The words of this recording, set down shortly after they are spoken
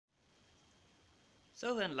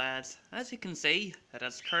So then lads, as you can see, it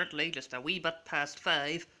is currently just a wee bit past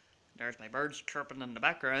 5. There's my birds chirping in the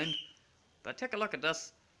background. But take a look at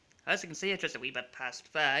this. As you can see, it's just a wee bit past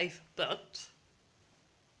 5, but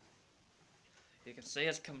you can see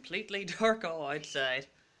it's completely dark all outside.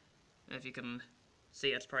 If you can see,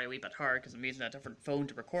 it's probably a wee bit hard because I'm using a different phone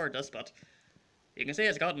to record this, but you can see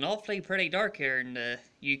it's gotten awfully pretty dark here in the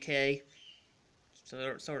UK.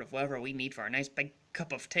 So sort of weather we need for a nice big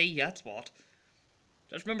cup of tea, that's what.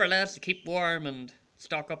 Just remember lads to keep warm and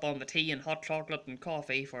stock up on the tea and hot chocolate and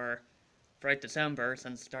coffee for throughout December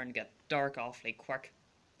since it's starting to get dark awfully quick.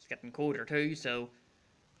 It's getting colder too, so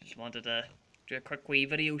just wanted to do a quick wee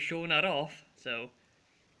video showing that off. So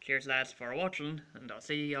cheers lads for watching, and I'll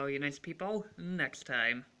see all you nice people next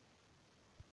time.